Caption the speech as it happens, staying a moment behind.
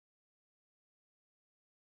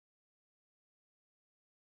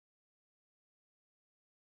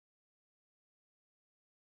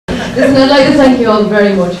Listen, I'd like to thank you all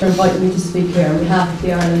very much for inviting me to speak here on behalf of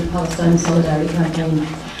the Ireland-Palestine Solidarity Campaign.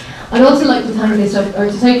 I'd also like to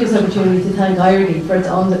take this opportunity to thank IPSC for its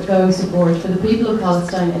ongoing support for the people of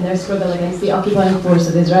Palestine in their struggle against the occupying force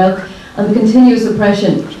of Israel and the continuous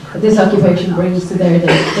oppression that this occupation brings to their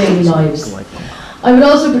daily lives. I would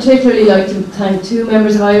also particularly like to thank two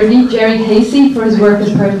members of IPSC, Ard Fheis for his work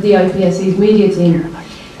as part of the IPSC's media team.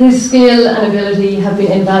 His skill and ability have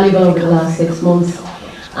been invaluable over the last 6 months,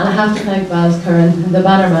 and I have to thank Baz Curran, the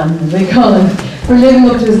banner man as we call him, for living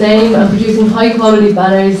up to his name and producing high quality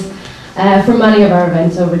banners for many of our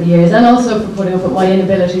events over the years, and also for putting up with my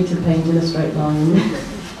inability to paint in a straight line.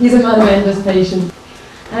 He's a man of endless patience.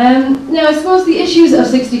 Now I suppose the issues of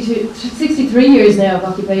 63 years now of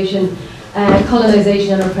occupation,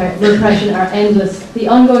 colonisation and repression are endless. The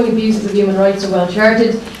ongoing abuses of human rights are well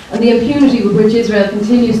charted, and the impunity with which Israel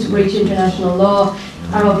continues to breach international law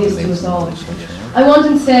are obvious to us all. I want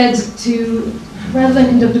instead to, rather than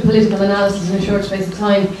conduct a political analysis in a short space of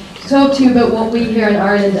time, to talk to you about what we here in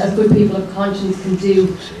Ireland as good people of conscience can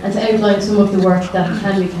do, and to outline some of the work that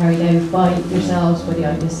can be carried out by yourselves, by the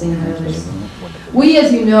IPSC and others. We,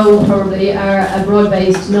 as you know probably, are a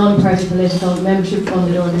broad-based, non-party political,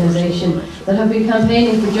 membership-funded organisation that have been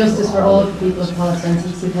campaigning for justice for all of the people of Palestine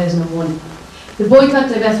since 2001. The Boycott,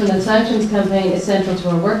 Divestment and Sanctions campaign is central to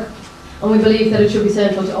our work, and we believe that it should be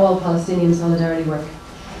central to all Palestinian solidarity work.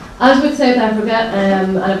 As with South Africa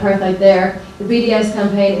and apartheid there, the BDS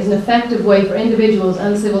campaign is an effective way for individuals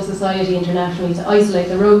and civil society internationally to isolate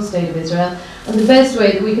the rogue state of Israel, and the best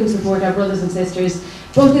way that we can support our brothers and sisters,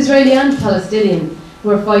 both Israeli and Palestinian,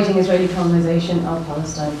 who are fighting Israeli colonisation of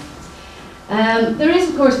Palestine. There is,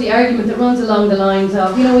 of course, the argument that runs along the lines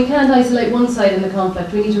of, we can't isolate one side in the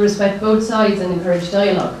conflict, we need to respect both sides and encourage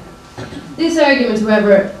dialogue. This argument,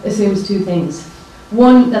 however, assumes two things.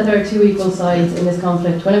 One, that there are two equal sides in this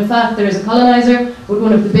conflict, when in fact there is a coloniser with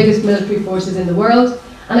one of the biggest military forces in the world,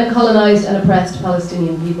 and a colonised and oppressed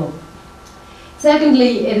Palestinian people.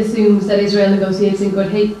 Secondly, it assumes that Israel negotiates in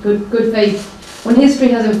good faith, when history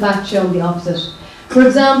has in fact shown the opposite. For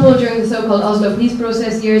example, during the so-called Oslo peace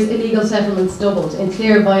process years, illegal settlements doubled in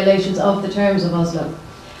clear violations of the terms of Oslo.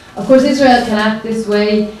 Of course, Israel can act this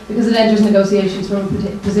way because it enters negotiations from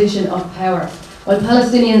a position of power, while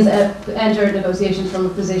Palestinians enter negotiations from a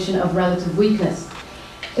position of relative weakness.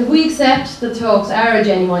 If we accept that talks are a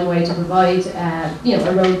genuine way to provide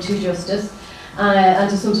a road to justice and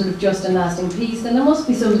to some sort of just and lasting peace, then there must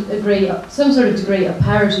be some sort of degree of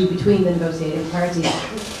parity between the negotiating parties.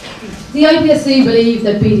 The IPSC believe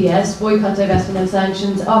that BDS, Boycott, Divestment and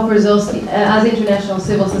Sanctions, offers us, as international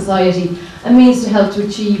civil society, a means to help to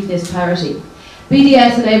achieve this parity.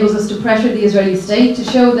 BDS enables us to pressure the Israeli state to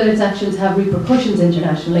show that its actions have repercussions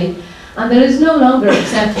internationally, and that it is no longer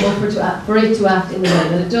acceptable for it to act in the way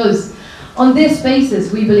that it does. On this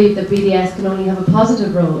basis, we believe that BDS can only have a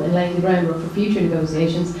positive role in laying the groundwork for future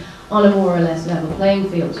negotiations on a more or less level playing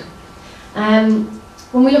field.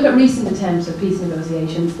 When we look at recent attempts at peace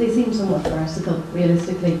negotiations, they seem somewhat farcical,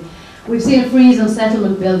 realistically. We've seen a freeze on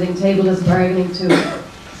settlement building tabled as a bargaining tool.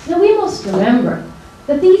 Now we must remember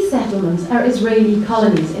that these settlements are Israeli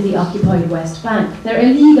colonies in the occupied West Bank. They're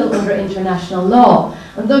illegal under international law,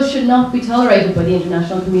 and thus should not be tolerated by the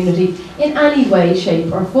international community in any way,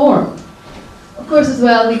 shape or form. Of course, as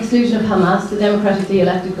well, the exclusion of Hamas, the democratically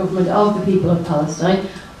elected government of the people of Palestine,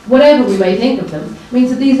 whatever we may think of them, means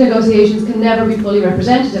that these negotiations can never be fully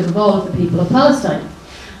representative of all of the people of Palestine.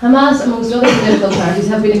 Hamas, amongst other political parties,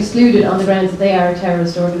 have been excluded on the grounds that they are a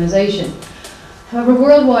terrorist organisation. However,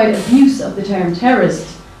 worldwide abuse of the term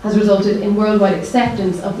terrorist has resulted in worldwide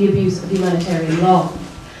acceptance of the abuse of humanitarian law.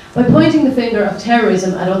 By pointing the finger of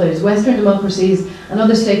terrorism at others, Western democracies and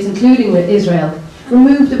other states, including with Israel,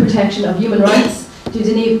 remove the protection of human rights, the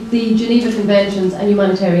Geneva Conventions and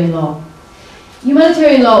humanitarian law.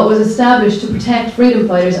 Humanitarian law was established to protect freedom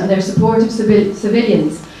fighters and their support of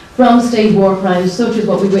civilians from state war crimes such as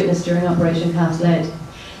what we witnessed during Operation Cast Lead.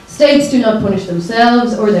 States do not punish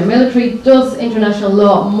themselves or their military, thus international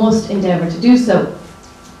law must endeavour to do so.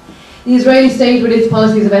 The Israeli state, with its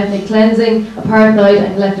policies of ethnic cleansing, apartheid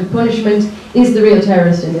and collective punishment, is the real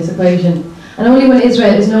terrorist in this equation. And only when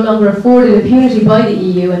Israel is no longer afforded impunity by the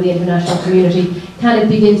EU and the international community can it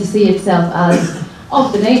begin to see itself as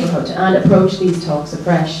of the neighbourhood and approach these talks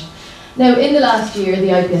afresh. Now, in the last year, the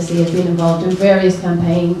IPSC has been involved in various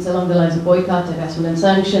campaigns along the lines of boycott, divestment and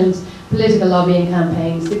sanctions, political lobbying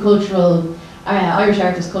campaigns, the Irish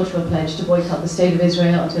Artists Cultural Pledge to boycott the State of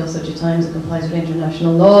Israel until such a time as it complies with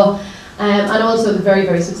international law, and also the very,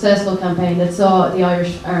 very successful campaign that saw the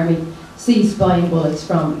Irish Army cease buying bullets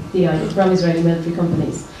from Israeli military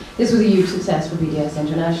companies. This was a huge success for BDS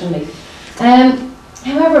internationally.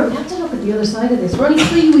 However, we have to look at the other side of this. We're only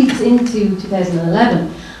 3 weeks into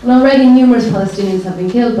 2011, and already numerous Palestinians have been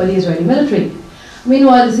killed by the Israeli military.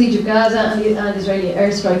 Meanwhile, the siege of Gaza and Israeli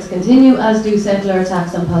airstrikes continue, as do settler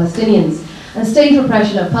attacks on Palestinians, and state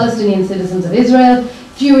repression of Palestinian citizens of Israel,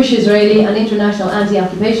 Jewish Israeli and international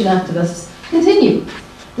anti-occupation activists continue.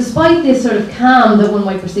 Despite this sort of calm that one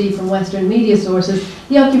might perceive from Western media sources,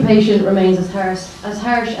 the occupation remains as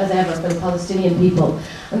harsh as ever for the Palestinian people,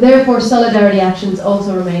 and therefore solidarity actions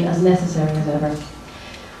also remain as necessary as ever.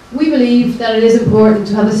 We believe that it is important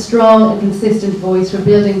to have a strong and consistent voice for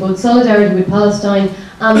building both solidarity with Palestine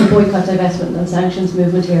and the boycott, divestment and sanctions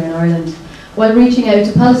movement here in Ireland, while reaching out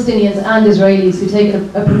to Palestinians and Israelis who take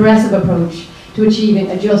a progressive approach to achieving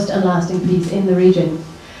a just and lasting peace in the region.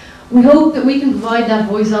 We hope that we can provide that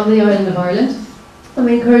voice on the island of Ireland, and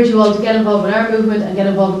we encourage you all to get involved with our movement and get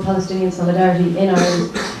involved with Palestinian solidarity in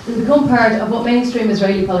Ireland and become part of what mainstream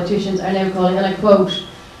Israeli politicians are now calling, and I quote,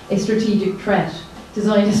 a strategic threat to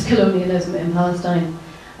Zionist colonialism in Palestine.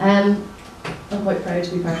 I'm quite proud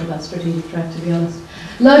to be part of that strategic threat, to be honest.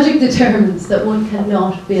 Logic determines that one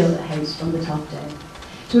cannot build a house from the top down.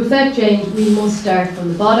 To effect change, we must start from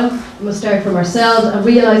the bottom, we must start from ourselves and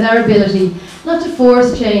realise our ability not to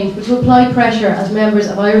force change, but to apply pressure as members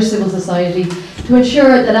of Irish civil society to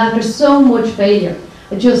ensure that after so much failure,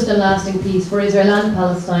 a just and lasting peace for Israel and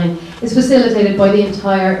Palestine is facilitated by the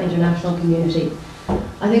entire international community.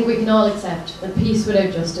 I think we can all accept that peace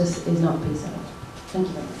without justice is not peace at all. Thank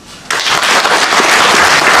you very much.